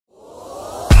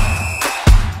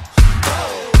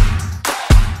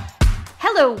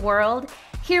Hello world!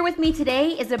 Here with me today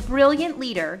is a brilliant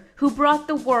leader who brought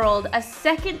the world a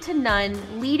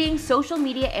second-to-none leading social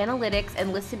media analytics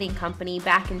and listening company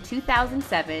back in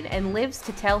 2007 and lives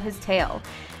to tell his tale.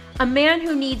 A man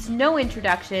who needs no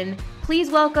introduction, please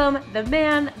welcome the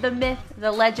man, the myth,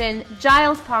 the legend,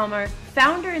 Giles Palmer,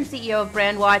 founder and CEO of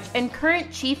Brandwatch and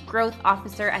current Chief Growth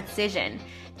Officer at Cision.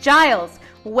 Giles,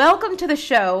 welcome to the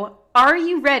show. Are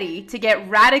you ready to get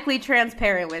radically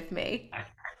transparent with me?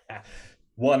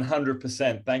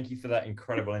 100%. Thank you for that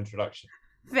incredible introduction.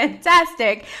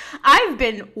 Fantastic. I've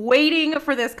been waiting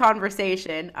for this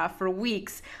conversation for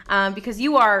weeks because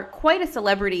you are quite a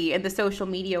celebrity in the social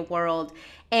media world.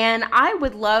 And I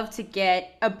would love to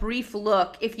get a brief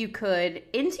look, if you could,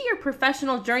 into your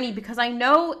professional journey because I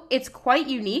know it's quite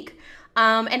unique.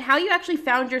 And how you actually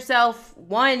found yourself,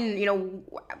 one,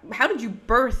 how did you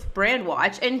birth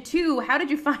Brandwatch? And two, how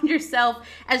did you find yourself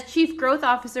as Chief Growth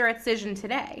Officer at Cision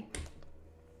today?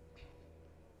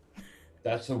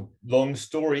 That's a long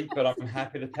story, but I'm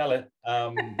happy to tell it.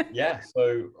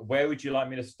 So where would you like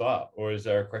me to start? Or is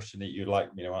there a question that you'd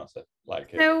like me to answer?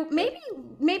 So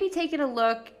maybe taking a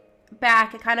look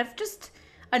back at kind of just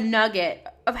a nugget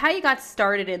of how you got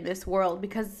started in this world.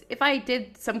 Because if I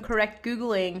did some correct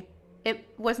Googling, it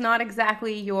was not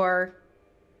exactly you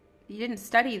didn't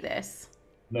study this.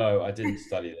 No, I didn't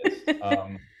study this.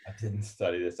 I didn't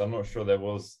study this. I'm not sure there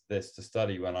was this to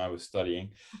study when I was studying.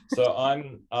 So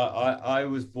I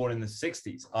was born in the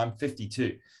 60s. I'm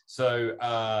 52. So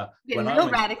Getting real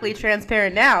radically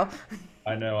transparent now.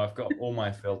 I know, I've got all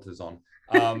my filters on.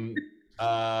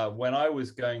 When I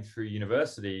was going through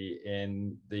university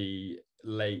in the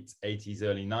late 80s,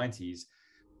 early 90s,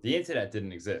 the internet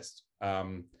didn't exist.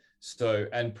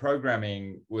 And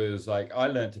programming was like, I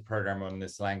learned to program on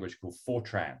this language called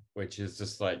Fortran, which is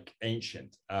just like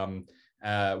ancient.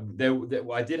 I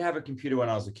did have a computer when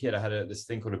I was a kid. I had this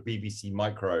thing called a BBC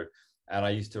Micro, and I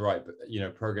used to write,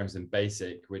 programs in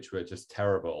BASIC, which were just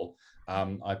terrible.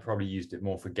 I probably used it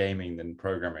more for gaming than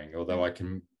programming, although I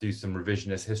can do some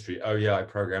revisionist history. Oh yeah, I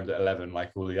programmed at 11,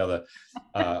 like all the other,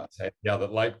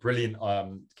 brilliant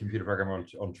computer programmer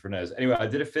entrepreneurs. Anyway, I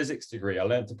did a physics degree. I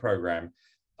learned to program.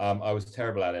 I was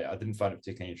terrible at it. I didn't find it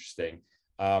particularly interesting.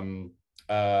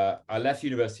 I left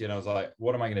university and I was like,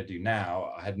 what am I going to do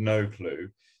now? I had no clue.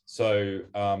 So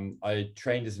I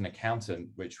trained as an accountant,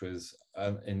 which was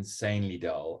insanely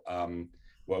dull.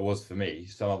 Well, it was for me.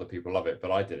 Some other people love it, but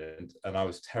I didn't. And I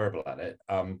was terrible at it.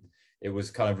 It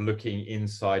was kind of looking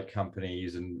inside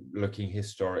companies and looking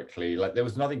historically. Like there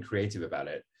was nothing creative about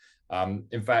it.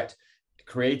 In fact,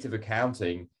 creative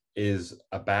accounting is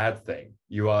a bad thing.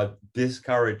 You are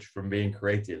discouraged from being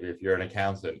creative if you're an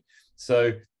accountant.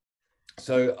 So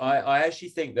I actually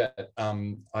think that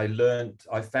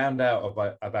I found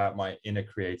out about my inner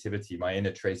creativity, my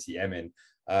inner Tracy Emin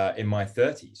in my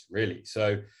 30s, really.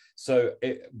 So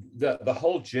the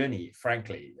whole journey,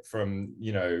 frankly, from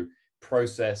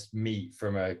processed meat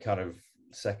from a kind of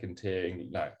second tier,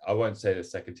 no, I won't say the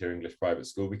second tier English private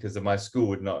school because my school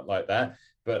would not like that,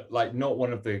 but like not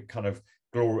one of the kind of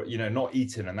glory, not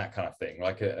Eton and that kind of thing,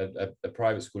 like a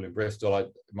private school in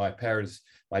Bristol. My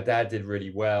dad did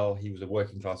really well. He was a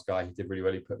working class guy. He did really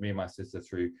well. He put me and my sister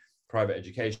through private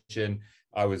education.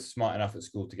 I was smart enough at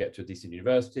school to get to a decent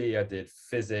university. I did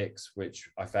physics, which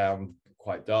I found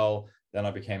quite dull. Then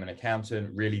I became an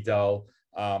accountant, really dull.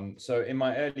 So in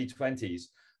my early 20s,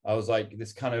 I was like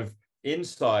this kind of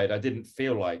inside, I didn't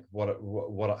feel like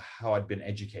how I'd been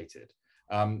educated.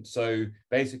 So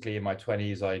basically in my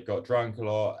 20s, I got drunk a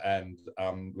lot and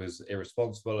was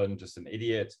irresponsible and just an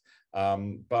idiot,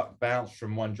 but bounced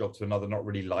from one job to another, not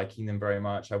really liking them very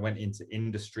much. I went into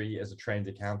industry as a trained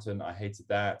accountant. I hated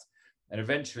that. And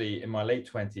eventually in my late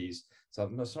 20s, so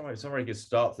it's not a very good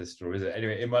start to this story, is it?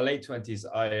 Anyway, in my late 20s,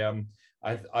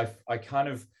 I kind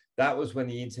of, that was when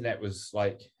the internet was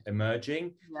like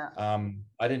emerging. Yeah.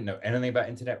 I didn't know anything about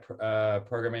internet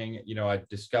programming. I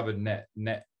discovered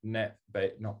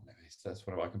that's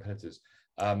one of our competitors.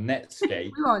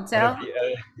 Netscape. We won't tell.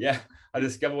 I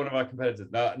discovered one of our competitors.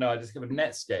 No, I discovered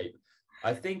Netscape.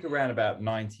 I think around about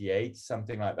 98,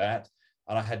 something like that.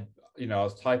 And I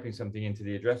was typing something into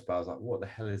the address bar. I was like, what the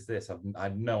hell is this? I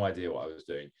had no idea what I was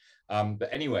doing. But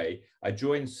anyway, I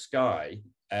joined Sky.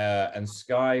 And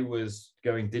Sky was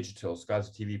going digital. Sky's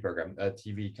a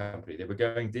TV company. They were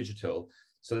going digital.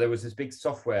 So there was this big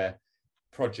software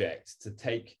project to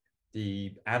take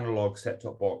the analog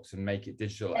set-top box and make it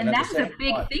digital. And that was a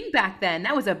big thing back then.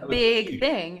 That was a big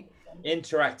thing.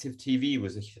 Interactive TV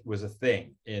was a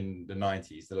thing in the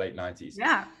 90s, the late 90s.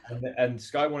 Yeah. And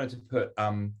Sky wanted to put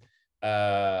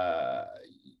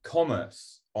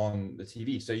commerce on the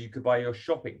TV. So you could buy your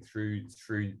shopping through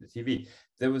the TV.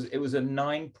 It was a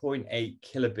 9.8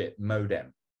 kilobit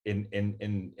modem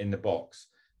in the box.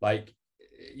 Like,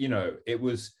 you know, it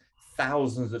was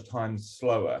thousands of times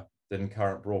slower than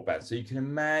current broadband. So you can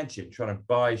imagine trying to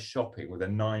buy shopping with a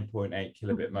 9.8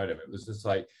 kilobit modem. It was just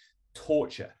like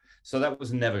torture. So that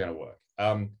was never going to work.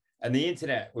 And the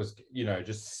internet was, you know,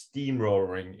 just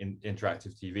steamrolling in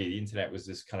interactive TV. The internet was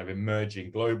this kind of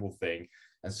emerging global thing.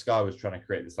 And Sky was trying to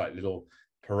create this like little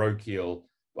parochial,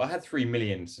 well, I had 3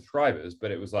 million subscribers,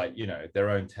 but it was like, you know, their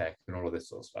own tech and all of this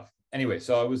sort of stuff. Anyway,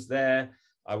 so I was there.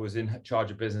 I was in charge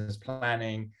of business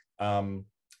planning.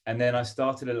 And then I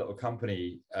started a little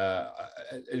company at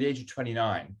the age of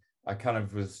 29. I kind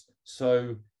of was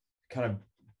so kind of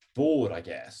bored, I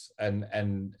guess,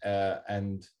 and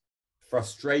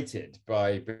frustrated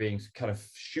by being kind of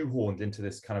shoehorned into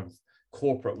this kind of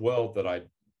corporate world that I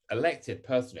elected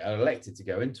personally. I elected to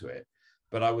go into it,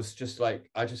 but I was just like,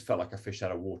 I just felt like a fish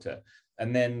out of water.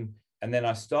 And then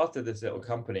I started this little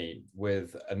company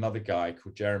with another guy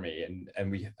called Jeremy,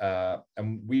 and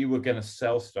we were going to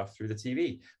sell stuff through the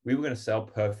TV. We were going to sell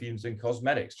perfumes and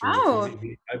cosmetics through the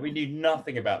TV. We knew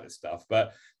nothing about this stuff,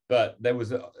 but there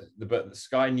was but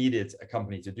Sky needed a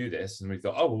company to do this, and we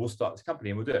thought, oh, well, we'll start this company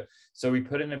and we'll do it. So we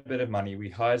put in a bit of money. We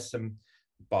hired some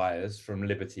buyers from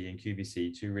Liberty and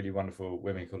QVC, two really wonderful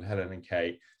women called Helen and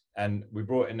Kate, and we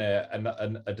brought in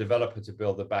a developer to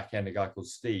build the back end, a guy called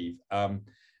Steve.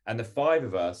 And the five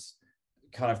of us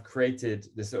kind of created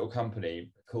this little company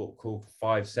called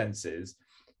Five Senses.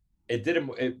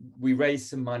 We raised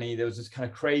some money. There was this kind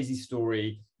of crazy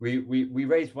story. We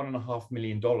raised $1.5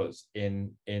 million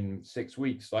in 6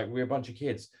 weeks. Like, we were a bunch of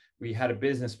kids. We had a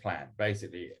business plan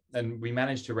basically, and we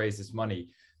managed to raise this money.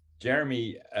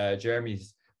 Jeremy's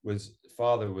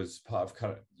father was part of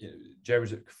kind of, you know,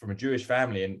 Jeremy's from a Jewish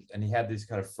family, and he had these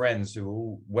kind of friends who were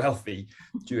all wealthy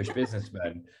Jewish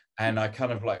businessmen. And I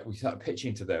kind of like, we started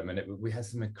pitching to them, and we had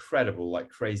some incredible, like,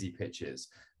 crazy pitches,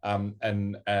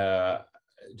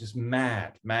 just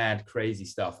mad, crazy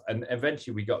stuff. And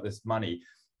eventually we got this money.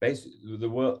 Basically,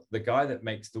 the guy that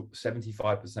makes the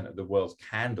 75% of the world's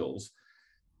candles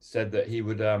said that he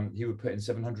would put in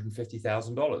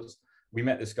 $750,000. We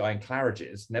met this guy in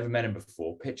Claridge's, never met him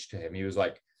before, pitched to him.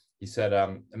 He said,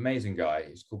 amazing guy.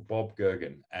 He's called Bob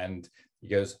Gergen. And he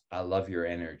goes, I love your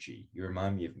energy. You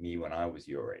remind me of me when I was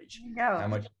your age. How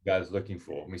much are you guys looking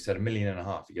for? And we said $1.5 million.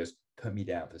 He goes, put me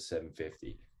down for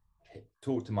 750.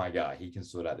 Talk to my guy. He can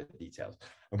sort out the details.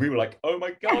 And we were like, oh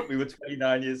my God, we were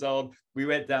 29 years old. We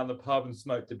went down the pub and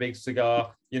smoked a big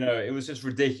cigar. You know, it was just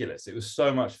ridiculous. It was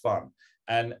so much fun.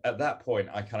 And at that point,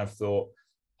 I kind of thought,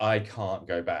 I can't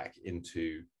go back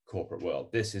into corporate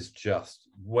world. This is just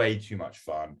way too much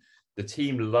fun. The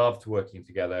team loved working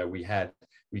together.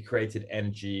 We created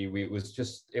energy. It was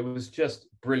just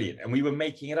brilliant. And we were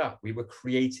making it up. We were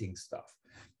creating stuff.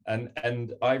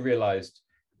 And I realized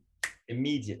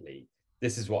immediately,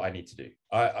 this is what I need to do.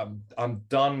 I'm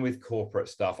done with corporate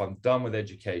stuff. I'm done with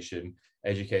education,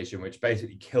 which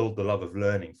basically killed the love of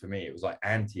learning for me. It was like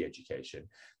anti-education.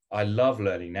 I love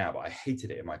learning now, but I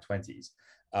hated it in my 20s.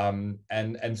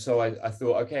 And so I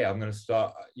thought, okay, I'm going to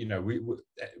start, you know,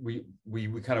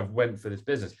 we kind of went for this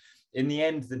business. In the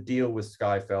end, the deal with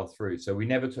Sky fell through. So we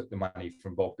never took the money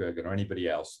from Bob Gergen or anybody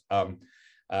else.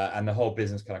 And the whole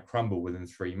business kind of crumbled within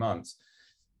 3 months.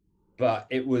 But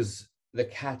it was the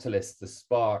catalyst, the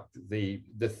spark, the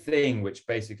thing which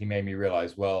basically made me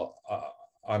realize, well,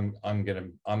 I'm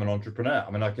an entrepreneur.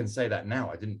 I mean, I can say that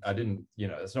now. I didn't, you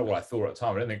know, that's not what I thought at the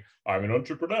time. I didn't think I'm an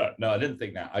entrepreneur. No, I didn't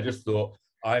think that. I just thought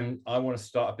I want to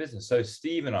start a business. So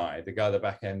Steve and I, the guy at the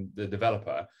back end, the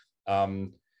developer,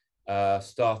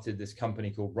 started this company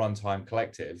called Runtime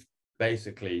Collective.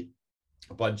 Basically,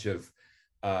 a bunch of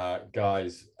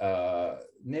guys,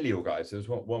 nearly all guys. There was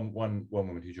one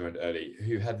woman who joined early,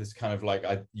 who had this kind of like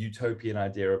a utopian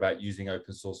idea about using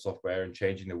open source software and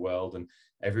changing the world, and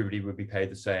everybody would be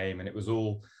paid the same, and it was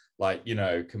all like, you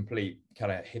know, complete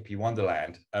kind of hippie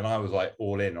wonderland. And I was like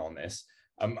all in on this.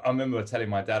 I remember telling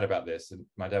my dad about this, and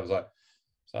my dad was like,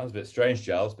 sounds a bit strange,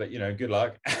 Giles, but, you know, good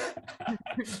luck.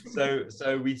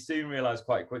 So we soon realized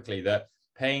quite quickly that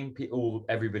paying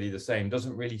everybody the same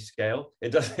doesn't really scale.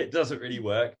 It doesn't really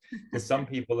work, because some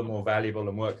people are more valuable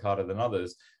and work harder than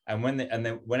others. And when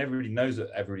everybody knows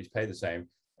that everybody's paid the same,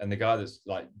 and the guy that's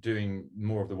like doing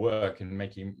more of the work and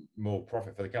making more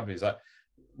profit for the company is like,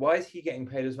 why is he getting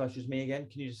paid as much as me again?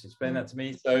 Can you just explain that to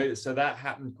me? So that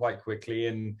happened quite quickly.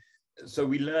 And so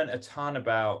we learned a ton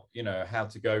about, you know, how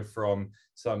to go from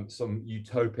some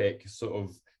utopic sort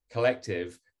of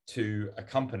collective to a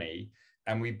company.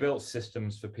 we built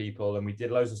systems for people, and we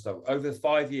did loads of stuff. Over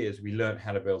 5 years, we learned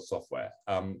how to build software,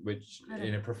 which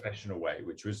in a professional way,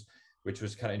 which was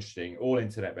kind of interesting, all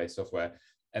internet-based software.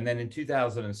 And then in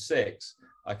 2006,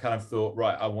 I kind of thought,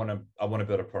 right, I want to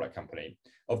build a product company.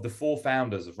 Of the 4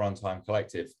 founders of Runtime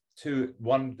Collective,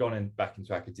 one gone back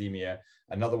into academia,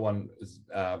 another one is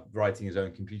writing his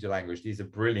own computer language. These are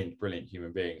brilliant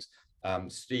human beings.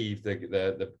 Steve,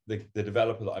 the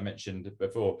developer that I mentioned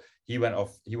before, he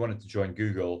wanted to join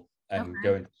Google and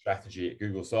go into strategy at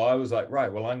Google. So I was like,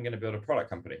 right, well, I'm going to build a product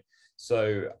company.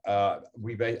 So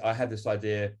I had this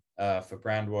idea for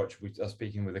Brandwatch. We are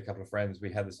speaking with a couple of friends.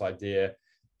 We had this idea,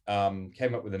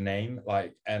 came up with a name,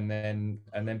 and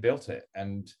then built it.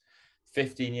 And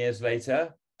 15 years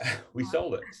later, we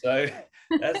sold it. So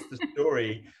that's the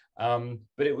story.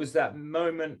 But it was that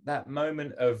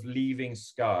moment of leaving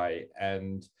Sky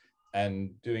and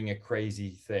doing a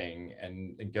crazy thing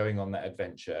and going on that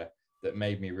adventure that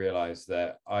made me realize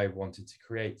that I wanted to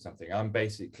create something. I'm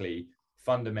basically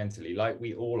fundamentally, like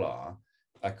we all are,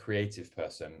 a creative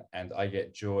person, and I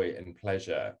get joy and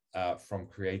pleasure from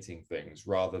creating things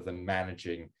rather than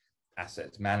managing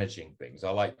assets, managing things.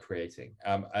 I like creating,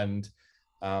 and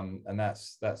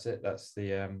that's it. That's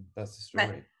the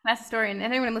story. That's the story. And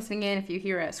anyone listening in, if you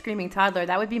hear a screaming toddler,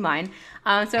 that would be mine.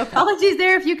 So apologies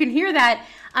there if you can hear that.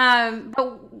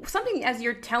 But something as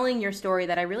you're telling your story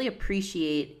that I really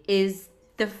appreciate is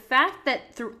the fact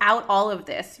that throughout all of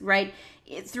this, right,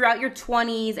 throughout your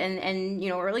 20s and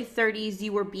early 30s,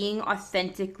 you were being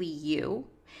authentically you.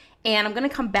 And I'm going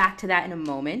to come back to that in a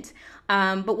moment.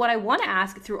 But what I want to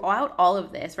ask throughout all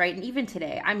of this, right, and even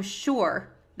today, I'm sure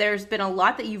there's been a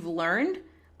lot that you've learned,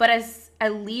 but as a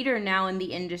leader now in the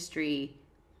industry,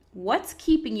 what's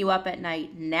keeping you up at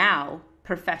night now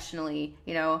professionally,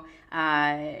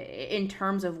 in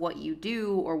terms of what you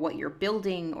do or what you're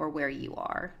building or where you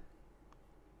are?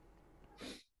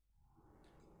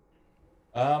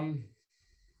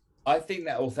 I think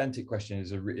that authentic question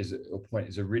is a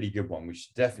really good one. We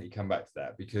should definitely come back to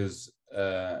that, because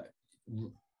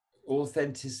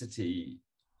authenticity,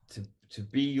 to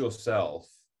be yourself,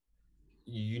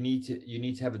 you need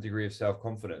to have a degree of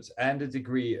self-confidence and a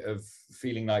degree of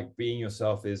feeling like being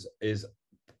yourself is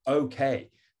okay,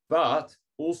 but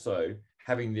also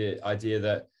having the idea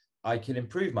that I can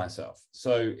improve myself.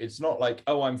 So it's not like,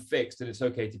 oh, I'm fixed and it's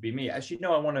okay to be me. Actually,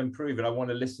 no, I want to improve and I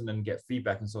want to listen and get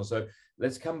feedback and so on. So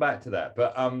let's come back to that.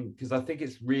 But because I think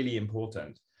it's really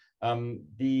important.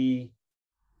 The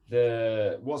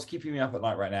what's keeping me up at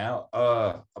night right now?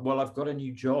 Well, I've got a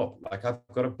new job. Like, I've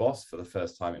got a boss for the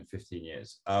first time in 15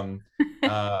 years. I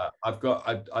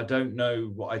don't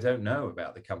know what I don't know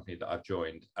about the company that I've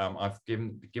joined. I've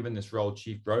given this role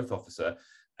Chief Growth Officer,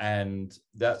 and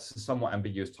that's a somewhat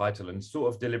ambiguous title, and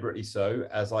sort of deliberately so,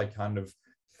 as I kind of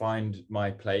find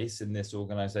my place in this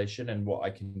organization and what I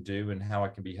can do and how I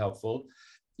can be helpful,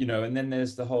 and then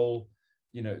there's the whole,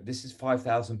 this is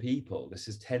 5,000 people. This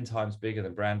is 10 times bigger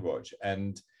than Brandwatch,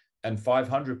 and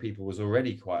 500 people was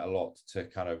already quite a lot to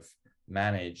kind of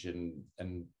manage and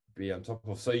be on top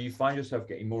of. So you find yourself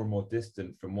getting more and more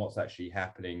distant from what's actually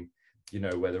happening,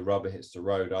 where the rubber hits the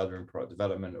road, either in product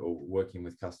development or working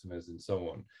with customers and so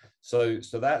on. So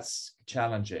that's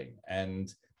challenging,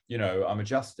 and I'm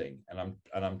adjusting, and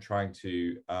I'm trying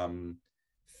to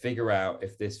figure out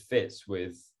if this fits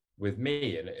with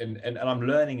me, and I'm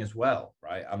learning as well,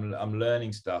 right? I'm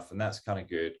learning stuff, and that's kind of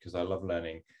good because I love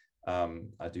learning.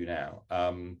 I do now.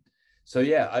 So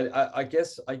yeah, I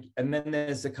guess and then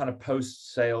there's the kind of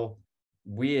post-sale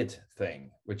weird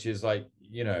thing, which is like,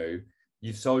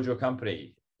 you've sold your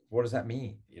company. What does that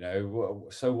mean?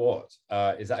 So what?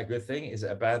 Is that a good thing? Is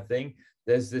it a bad thing?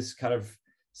 There's this kind of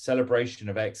celebration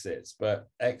of exits, but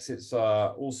exits are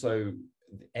also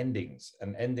endings,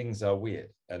 and endings are weird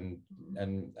and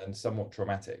somewhat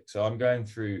traumatic. So I'm going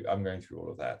through all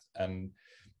of that, and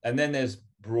then there's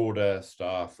broader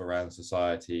stuff around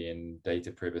society and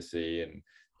data privacy and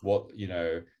what,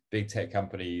 big tech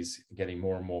companies getting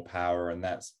more and more power, and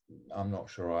I'm not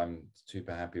sure I'm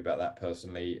super happy about that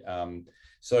personally.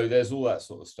 So there's all that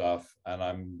sort of stuff,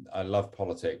 and I love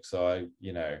politics, so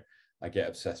I get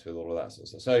obsessed with all of that sort of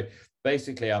stuff. So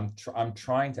basically, I'm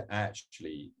trying to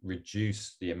actually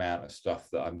reduce the amount of stuff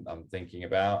that I'm thinking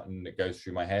about and it goes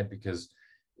through my head, because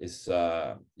it's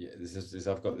I've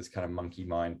got this kind of monkey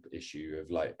mind issue of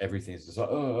like everything's just like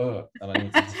and I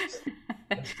need to just,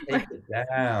 let's take it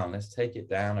down. Let's take it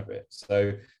down a bit.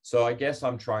 So I guess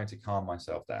I'm trying to calm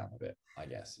myself down a bit. I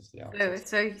guess is the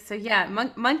So, answer. so yeah,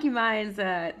 monkey minds,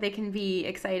 they can be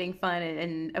exciting, fun,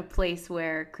 and a place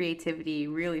where creativity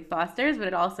really fosters, but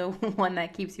it also one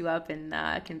that keeps you up and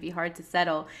can be hard to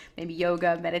settle. Maybe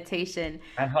yoga, meditation,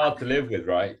 And hard to live with,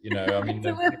 right? I mean, to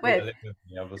the live people that with. live with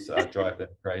me, obviously, I drive them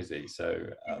crazy. So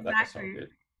that's not Exactly. good.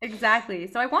 Exactly.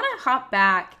 So I want to hop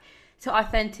back to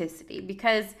authenticity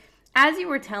because as you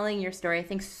were telling your story, I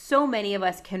think so many of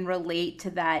us can relate to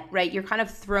that, right? You're kind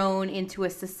of thrown into a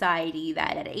society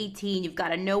that at 18, you've got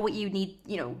to know what you need,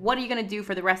 what are you going to do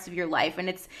for the rest of your life? And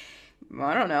it's,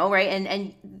 I don't know, right?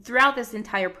 And throughout this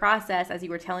entire process, as you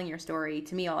were telling your story,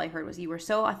 to me, all I heard was you were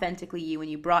so authentically you and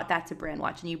you brought that to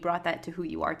Brandwatch and you brought that to who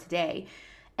you are today.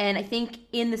 And I think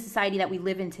in the society that we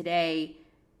live in today,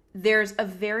 there's a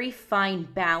very fine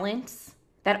balance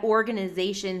that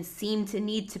organizations seem to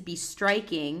need to be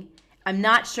striking. I'm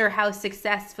not sure how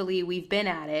successfully we've been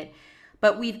at it,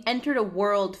 but we've entered a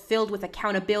world filled with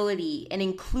accountability and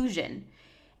inclusion.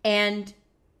 And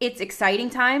it's exciting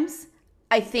times.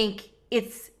 I think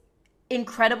it's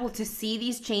incredible to see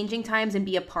these changing times and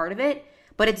be a part of it,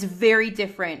 but it's very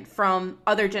different from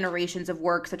other generations of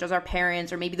work, such as our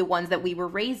parents or maybe the ones that we were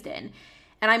raised in.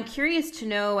 And I'm curious to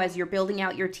know, as you're building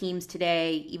out your teams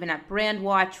today, even at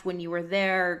Brandwatch when you were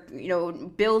there,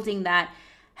 building that,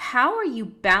 how are you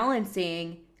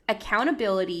balancing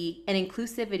accountability and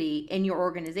inclusivity in your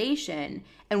organization?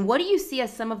 And what do you see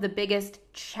as some of the biggest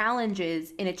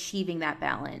challenges in achieving that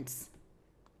balance?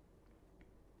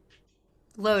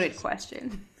 Loaded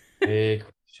question. Big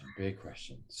question, big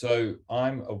question. So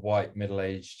I'm a white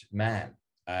middle-aged man,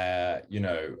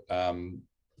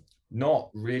 not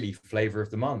really flavor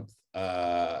of the month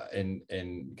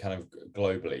in kind of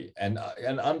globally, and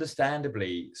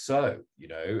understandably so.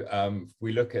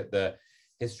 We look at the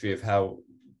history of how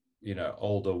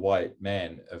older white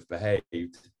men have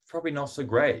behaved, probably not so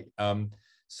great.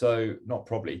 So not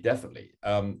probably, definitely.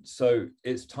 So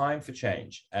it's time for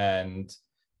change, and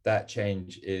that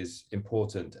change is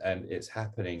important, and it's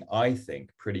happening, I think,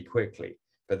 pretty quickly.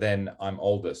 But then I'm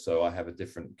older, so I have a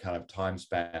different kind of time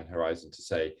span horizon to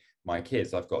say my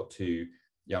kids. I've got two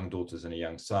young daughters and a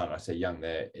young son. I say young;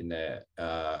 they're in their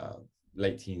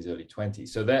late teens, early 20s.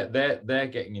 So they're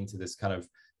getting into this kind of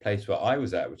place where I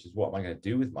was at, which is what am I going to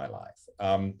do with my life?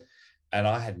 And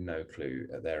I had no clue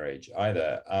at their age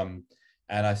either.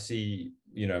 And I see,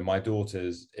 my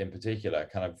daughters in particular,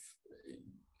 kind of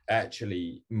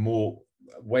actually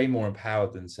way more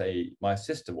empowered than, say, my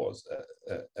sister was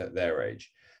at their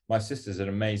age. My sister's an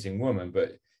amazing woman,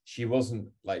 but she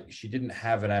didn't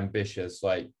have an ambitious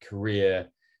career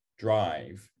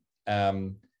drive.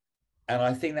 And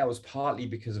I think that was partly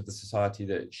because of the society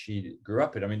that she grew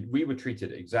up in. I mean, we were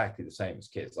treated exactly the same as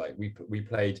kids. Like we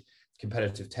played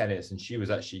competitive tennis, and she was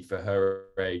actually, for her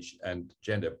age and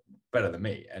gender, better than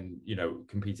me, and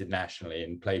competed nationally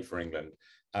and played for England.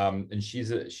 And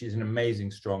she's an amazing,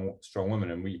 strong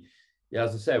woman. And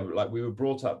as I said, we were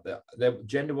brought up that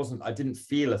gender wasn't. I didn't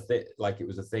feel like it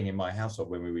was a thing in my household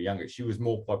when we were younger. She was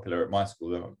more popular at my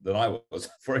school than I was,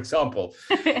 for example.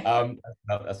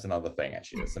 That's another thing,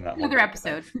 actually. That's Another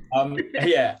episode.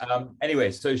 Yeah.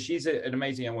 Anyway, so she's an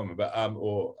amazing young woman, but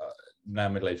or now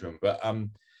middle-aged woman, but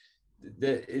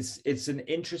it's an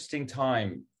interesting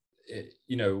time.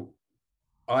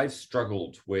 I've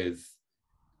struggled with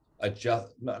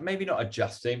maybe not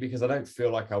adjusting, because I don't feel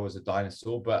like I was a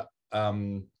dinosaur, but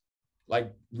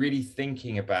really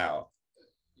thinking about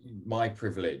my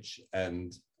privilege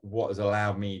and what has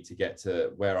allowed me to get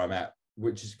to where I'm at,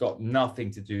 which has got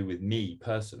nothing to do with me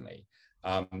personally.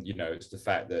 It's the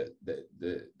fact that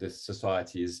the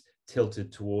society is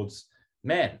tilted towards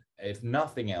men, if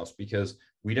nothing else, because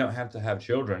we don't have to have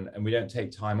children, and we don't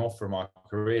take time off from our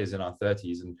careers in our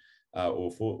 30s and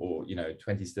or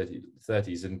 20s,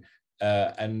 30s,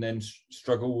 and then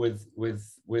struggle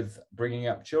with bringing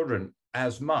up children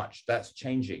as much. That's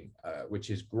changing, which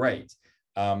is great.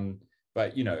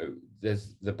 But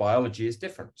there's the biology is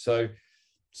different. So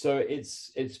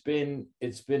it's been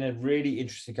a really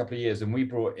interesting couple of years, and we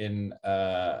brought in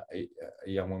a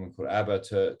young woman called Abba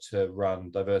to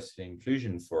run diversity and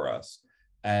inclusion for us,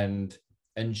 and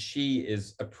she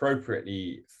is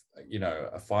appropriately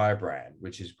a firebrand,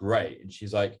 which is great. And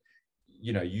she's like,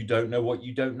 you don't know what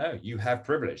you don't know. You have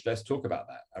privilege. Let's talk about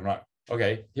that. I'm like,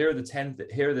 okay, here are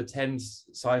the 10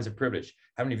 signs of privilege.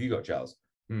 How many have you got, Giles?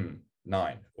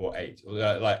 9 or 8, or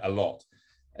a lot.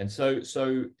 And so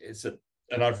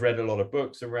and I've read a lot of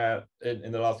books around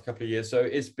in the last couple of years. So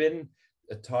it's been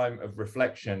a time of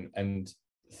reflection and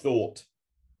thought,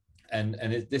 and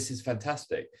this is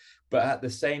fantastic. But at the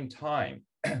same time,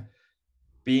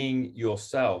 being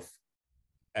yourself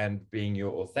and being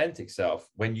your authentic self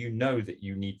when you know that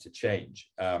you need to change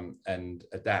and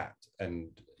adapt and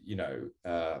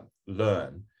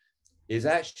learn is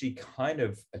actually kind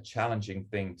of a challenging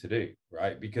thing to do,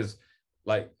 right? Because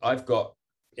like I've got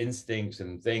instincts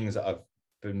and things that I've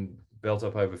been built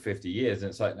up over 50 years, and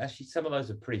it's like actually some of those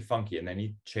are pretty funky and they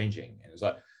need changing. And it's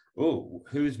like, oh,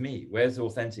 who's me? Where's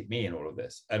authentic me in all of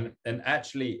this? And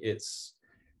actually it's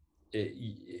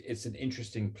an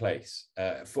interesting place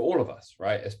for all of us,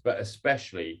 right? But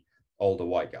especially older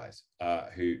white guys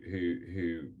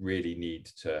who really need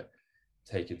to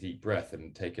take a deep breath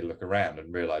and take a look around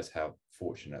and realize how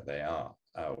fortunate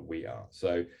we are.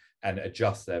 So, and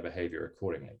adjust their behavior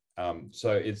accordingly.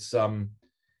 So it's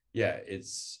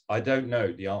I don't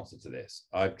know the answer to this.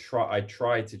 I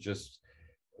try to just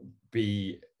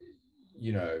be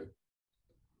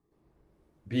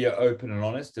open and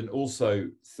honest and also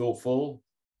thoughtful.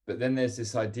 But then there's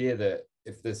this idea that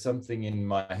if there's something in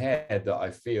my head that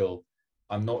I feel,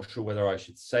 I'm not sure whether I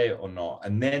should say it or not.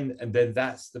 And then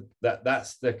that's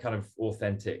the kind of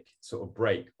authentic sort of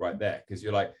break right there. Because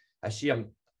you're like, actually,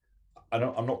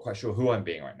 I'm not quite sure who I'm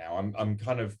being right now. I'm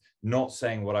kind of not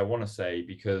saying what I want to say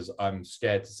because I'm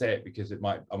scared to say it because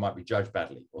I might be judged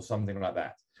badly or something like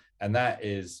that. And that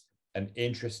is an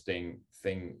interesting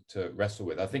thing to wrestle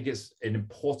with. I think it's an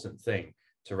important thing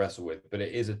to wrestle with, but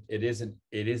it is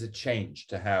a change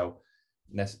to how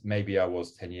maybe I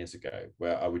was 10 years ago,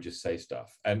 where I would just say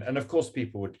stuff. And of course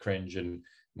people would cringe and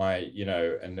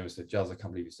and there was a Giles, I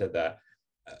can't believe you said that.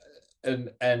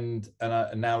 And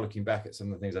now looking back at some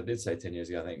of the things I did say 10 years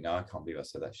ago, I think, no, I can't believe I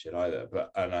said that shit either.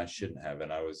 And I shouldn't have,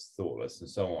 and I was thoughtless and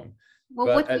so on. Well,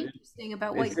 but, what's interesting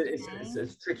about what you're saying?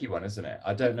 It's a tricky one, isn't it?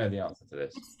 I don't know the answer to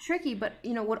this. It's tricky, but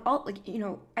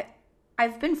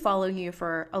I've been following you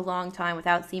for a long time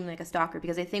without seeming like a stalker,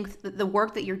 because I think the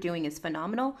work that you're doing is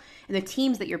phenomenal and the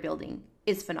teams that you're building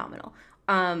is phenomenal.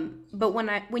 But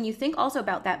when you think also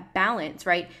about that balance,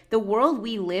 right? The world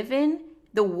we live in,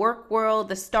 the work world,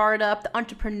 the startup, the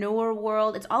entrepreneur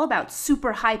world, it's all about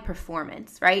super high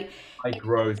performance, right? High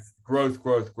growth.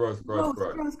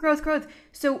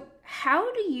 So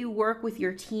how do you work with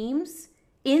your teams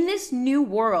in this new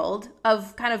world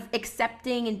of kind of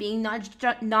accepting and being not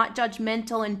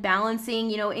judgmental and balancing,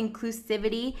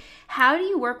 inclusivity? How do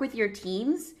you work with your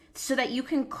teams so that you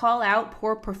can call out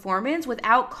poor performance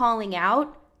without calling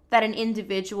out that an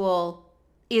individual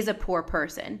is a poor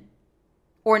person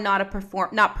or not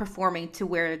performing to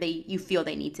where you feel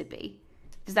they need to be?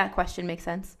 Does that question make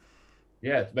sense?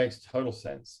 Yeah, it makes total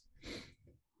sense.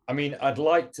 I mean, I'd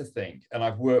like to think, and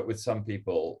I've worked with some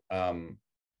people,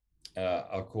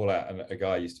 I'll call out a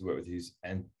guy I used to work with he's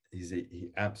an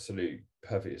absolute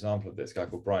perfect example of this, guy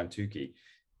called Brian Tukey,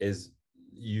 is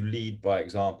you lead by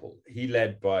example. He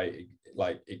led by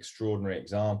like extraordinary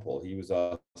example. He was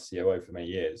our COO for many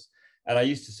years. And I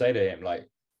used to say to him, like,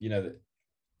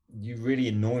 you really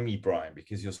annoy me, Brian,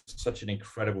 because you're such an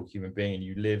incredible human being and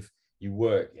you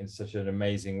work in such an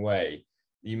amazing way.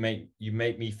 You make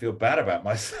me feel bad about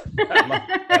myself.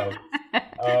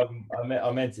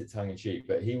 I meant it tongue in cheek,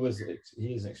 but he is an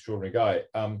extraordinary guy.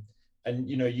 And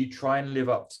you try and live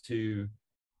up to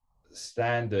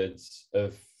standards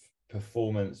of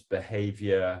performance,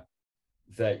 behavior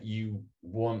that you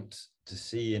want to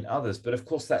see in others, but of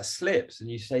course that slips, and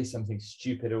you say something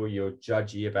stupid, or you're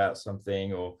judgy about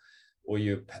something, or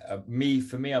you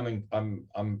for me, I'm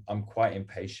quite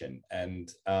impatient,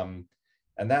 and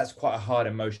that's quite a hard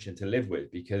emotion to live with,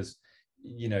 because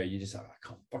you just like, I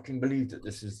can't fucking believe that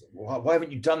this is, why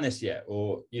haven't you done this yet?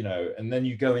 Or and then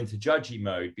you go into judgy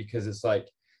mode, because it's like,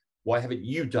 why haven't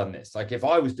you done this? Like, if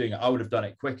I was doing it, I would have done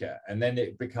it quicker. And then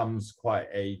it becomes quite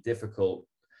a difficult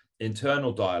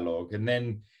internal dialogue. And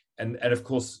then and of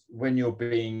course, when you're a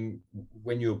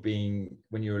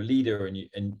leader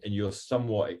and you're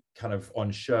somewhat kind of on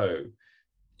show,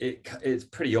 it's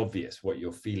pretty obvious what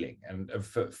you're feeling. And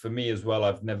for me as well,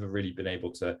 I've never really been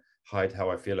able to hide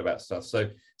how I feel about stuff. So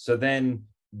then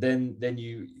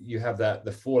you have that,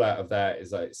 the fallout of that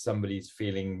is like somebody's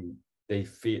feeling, they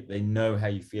know how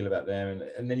you feel about them,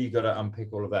 and then you got to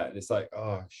unpick all of that. And it's like,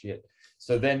 oh shit.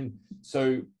 So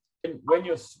when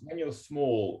you're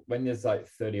small, when there's like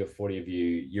 30 or 40 of you,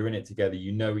 you're in it together,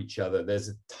 you know each other, there's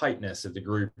a tightness of the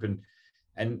group,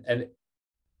 and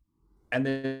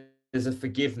there's a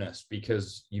forgiveness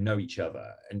because you know each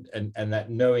other, and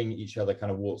that knowing each other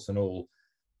kind of warts and all,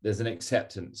 there's an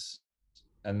acceptance.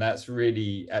 And that's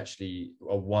really actually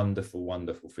a wonderful,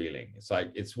 wonderful feeling. It's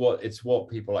like, it's what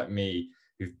people like me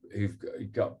who've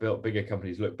built bigger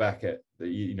companies look back at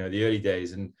the early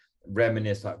days and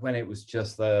reminisce, like when it was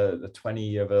just the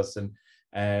 20 of us, and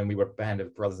and we were a band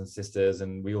of brothers and sisters,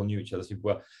 and we all knew each other super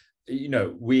well. You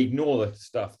know, we ignore the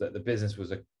stuff that the business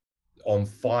was on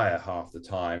fire half the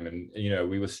time, and you know,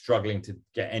 we were struggling to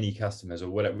get any customers or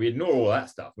whatever. We ignore all that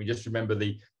stuff. We just remember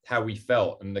how we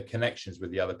felt and the connections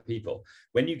with the other people.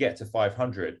 When you get to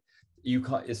 500, you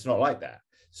can't, it's not like that.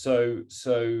 So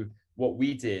what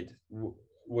we did,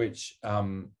 which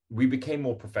we became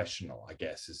more professional, I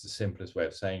guess is the simplest way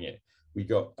of saying it. We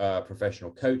got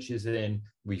professional coaches in,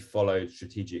 we followed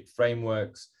strategic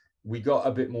frameworks, we got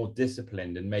a bit more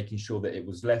disciplined in making sure that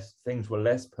things were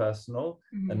less personal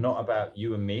and not about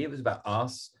you and me. It was about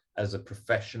us as a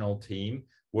professional team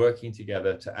working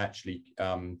together to actually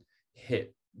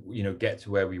get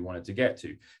to where we wanted to get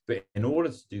to. But in order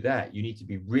to do that, you need to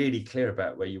be really clear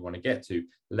about where you want to get to,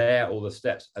 lay out all the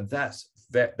steps. And that's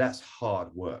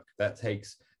hard work. That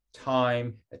takes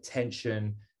time,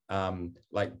 attention,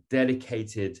 like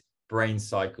dedicated brain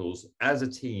cycles as a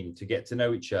team to get to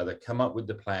know each other, come up with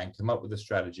the plan, come up with the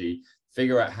strategy,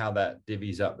 figure out how that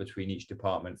divvies up between each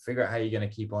department, figure out how you're going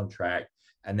to keep on track,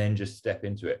 and then just step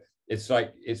into it. It's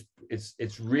like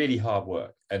it's really hard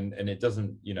work, and it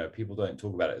doesn't, you know, people don't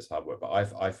talk about it as hard work, but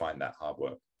I find that hard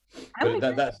work. But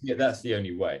that's the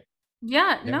only way.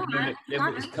 Yeah, no,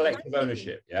 it's collective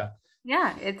ownership.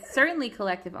 Yeah, it's certainly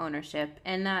collective ownership.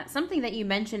 And something that you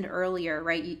mentioned earlier,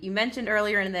 right? You mentioned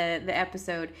earlier in the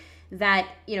episode that,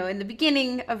 you know, in the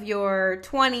beginning of your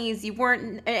 20s, you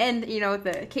weren't, and, you know,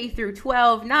 the K through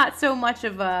 12, not so much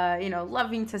of a, you know,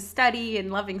 loving to study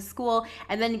and loving school.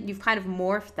 And then you've kind of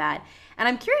morphed that. And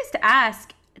I'm curious to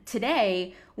ask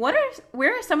today, where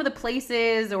are some of the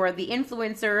places or the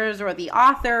influencers or the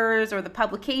authors or the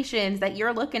publications that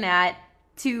you're looking at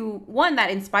to, one,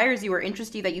 that inspires you or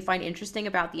interests you, that you find interesting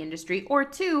about the industry, or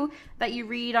two, that you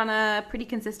read on a pretty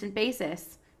consistent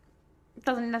basis? It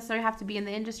doesn't necessarily have to be in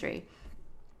the industry.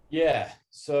 Yeah,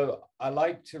 so I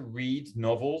like to read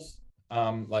novels,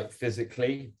 like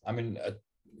physically. I mean,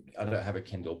 I don't have a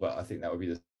Kindle, but I think that would be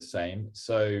the same.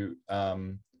 So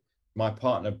my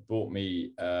partner bought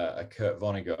me a Kurt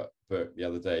Vonnegut book the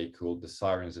other day called The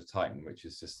Sirens of Titan, which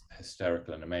is just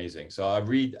hysterical and amazing. So I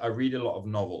read a lot of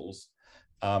novels.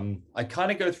 I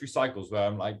kind of go through cycles where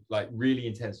I'm like really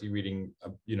intensely reading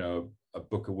a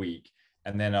book a week,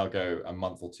 and then I'll go a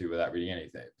month or two without reading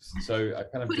anything. So I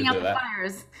kind of putting out the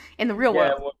fires in the real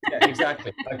world. Well, yeah,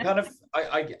 exactly.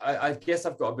 I guess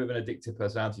I've got a bit of an addictive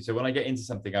personality. So when I get into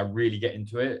something, I really get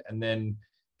into it,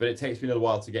 but it takes me a little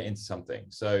while to get into something.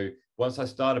 So once I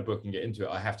start a book and get into it,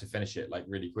 I have to finish it like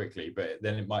really quickly, but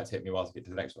then it might take me a while to get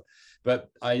to the next one. But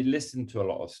I listen to a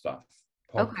lot of stuff,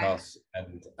 podcasts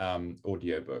and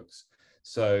audiobooks.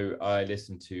 So I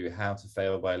listened to How to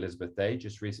Fail by Elizabeth Day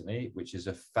just recently, which is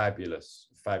a fabulous,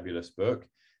 fabulous book.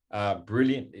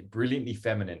 Brilliantly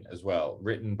feminine as well,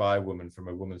 written by a woman from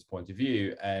a woman's point of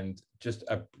view, and just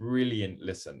a brilliant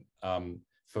listen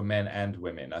for men and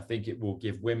women. I think it will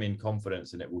give women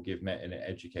confidence, and it will give men, and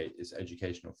it's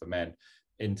educational for men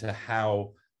into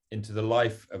the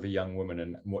life of a young woman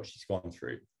and what she's gone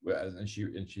through, and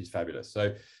she's fabulous.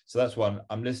 So that's one.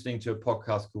 I'm listening to a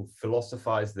podcast called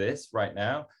Philosophize This right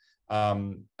now.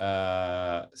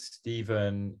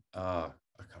 Stephen, I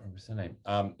can't remember his name.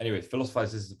 Anyway,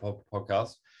 Philosophize This is a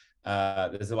podcast.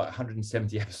 There's like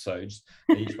 170 episodes,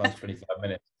 and each one's 25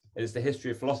 minutes. It's the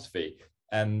history of philosophy.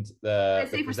 And I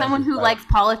say for someone who likes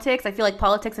politics, I feel like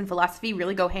politics and philosophy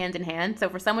really go hand in hand. So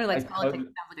for someone who likes politics, it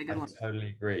sounds like a good one.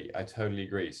 I totally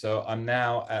agree. So I'm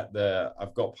now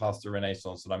I've got past the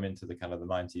Renaissance, and I'm into the kind of the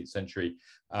 19th century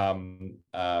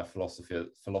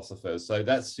philosophers. So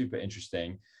that's super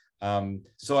interesting.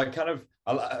 So I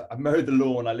mow the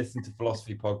lawn, I listen to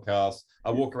philosophy podcasts,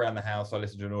 I walk around the house, I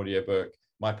listen to an audiobook.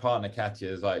 My partner Katya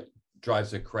is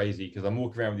drives her crazy because I'm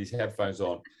walking around with these headphones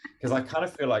on, because I kind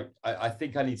of feel like I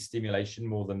think I need stimulation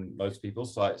more than most people.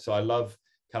 So I love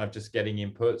kind of just getting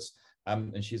inputs.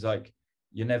 And she's like,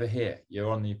 "You're never here. You're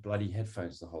on the bloody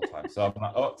headphones the whole time." So I'm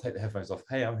like, "Oh, take the headphones off.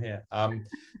 Hey, I'm here."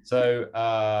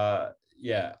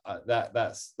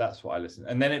 That's what I listen.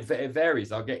 And then it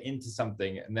varies. I'll get into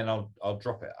something and then I'll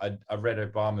drop it. I read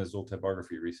Obama's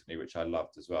autobiography recently, which I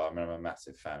loved as well. I mean, I'm a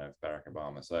massive fan of Barack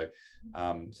Obama. So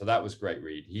that was a great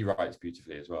read. He writes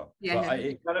beautifully as well. Yeah.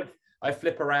 So I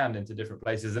flip around into different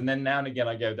places, and then now and again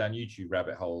I go down YouTube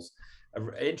rabbit holes.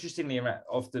 Interestingly,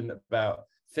 often about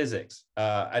physics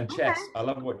and chess. I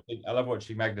love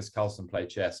watching Magnus Carlsen play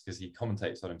chess because he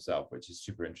commentates on himself, which is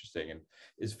super interesting. And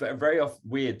it's very often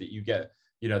weird that you get,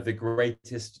 the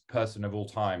greatest person of all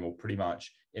time, or pretty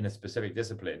much in a specific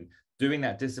discipline, doing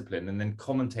that discipline and then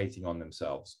commentating on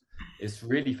themselves. It's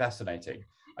really fascinating.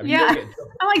 I mean, I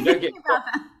like thinking about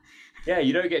that. Yeah,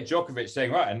 you don't get Djokovic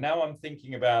saying, right, and now I'm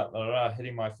thinking about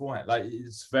hitting my forehand. Like,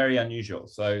 it's very unusual.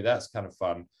 So that's kind of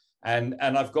fun. And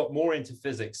I've got more into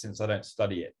physics since I don't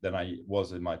study it than I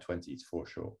was in my 20s, for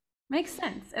sure. Makes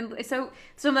sense. And so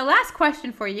my last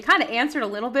question for you, you kind of answered a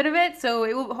little bit of it, so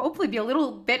it will hopefully be a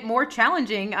little bit more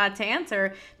challenging to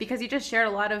answer, because you just shared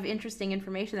a lot of interesting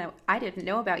information that I didn't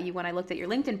know about you when I looked at your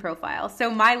LinkedIn profile.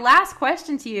 So my last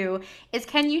question to you is,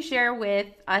 can you share with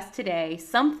us today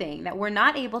something that we're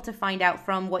not able to find out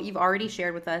from what you've already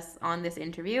shared with us on this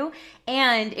interview?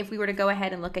 And if we were to go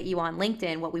ahead and look at you on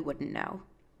LinkedIn, what we wouldn't know?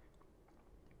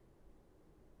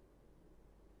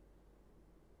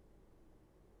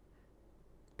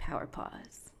 Power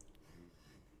pause.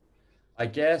 I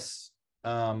guess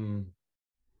I'll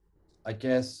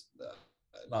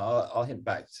hint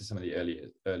back to some of the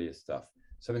earlier stuff.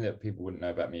 Something that people wouldn't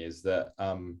know about me is that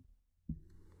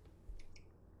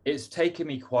it's taken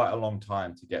me quite a long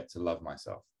time to get to love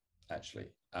myself, actually.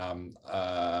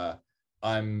 I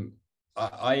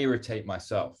irritate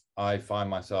myself. I find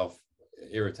myself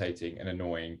irritating and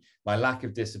annoying. My lack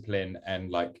of discipline and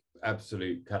like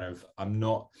absolute kind of,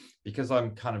 because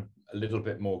I'm kind of a little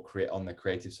bit more on the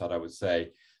creative side, I would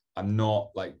say. I'm not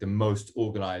like the most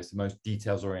organized, the most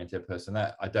details oriented person.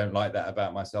 That I don't like that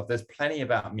about myself. There's plenty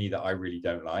about me that I really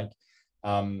don't like.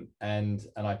 And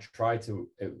I try to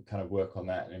kind of work on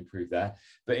that and improve that.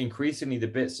 But increasingly the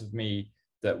bits of me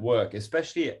that work,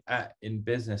 especially in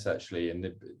business, actually,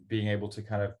 and being able to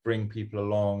kind of bring people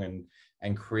along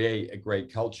and create a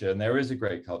great culture. And there is a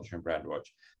great culture in Brandwatch.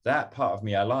 That part of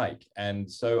me I like.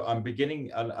 And so I'm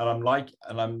beginning and I'm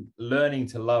learning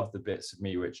to love the bits of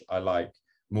me which I like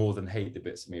more than hate the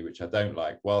bits of me which I don't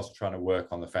like, whilst trying to work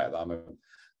on the fact that I'm a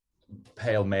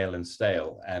pale, male and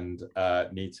stale and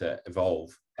need to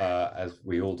evolve as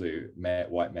we all do,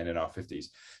 white men in our 50s.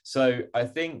 So I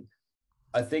think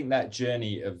that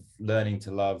journey of learning to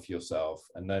love yourself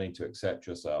and learning to accept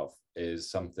yourself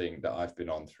is something that I've been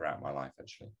on throughout my life,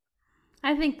 actually.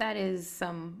 I think that is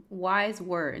some wise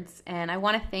words. And I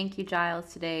want to thank you,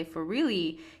 Giles, today for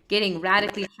really getting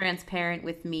radically transparent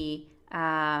with me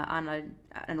on an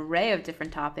array of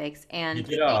different topics. And you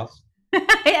did ask.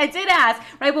 I did ask,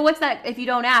 right? But what's that? If you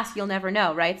don't ask, you'll never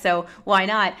know, right? So why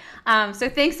not? So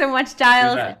thanks so much,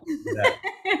 Giles. Yeah.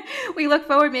 We look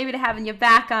forward maybe to having you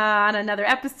back on another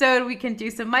episode. We can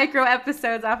do some micro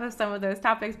episodes off of some of those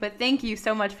topics. But thank you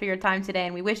so much for your time today.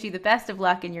 And we wish you the best of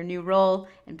luck in your new role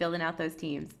and building out those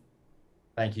teams.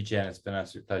 Thank you, Jen. It's been an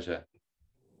absolute pleasure.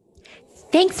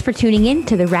 Thanks for tuning in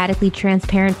to the Radically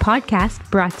Transparent podcast,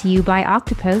 brought to you by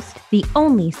Oktopost, the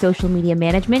only social media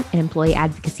management and employee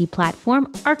advocacy platform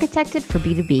architected for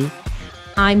B2B.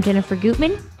 I'm Jennifer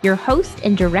Gutman, your host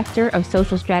and director of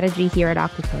social strategy here at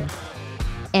Oktopost.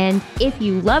 And if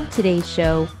you love today's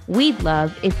show, we'd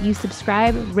love if you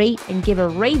subscribe, rate, and give a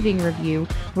raving review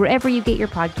wherever you get your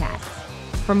podcasts.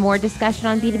 For more discussion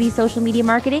on B2B social media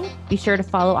marketing, be sure to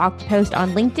follow Oktopost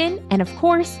on LinkedIn. And of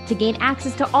course, to gain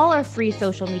access to all our free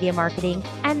social media marketing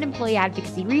and employee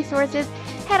advocacy resources,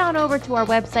 head on over to our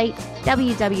website,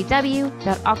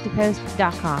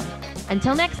 www.oktopost.com.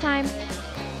 Until next time.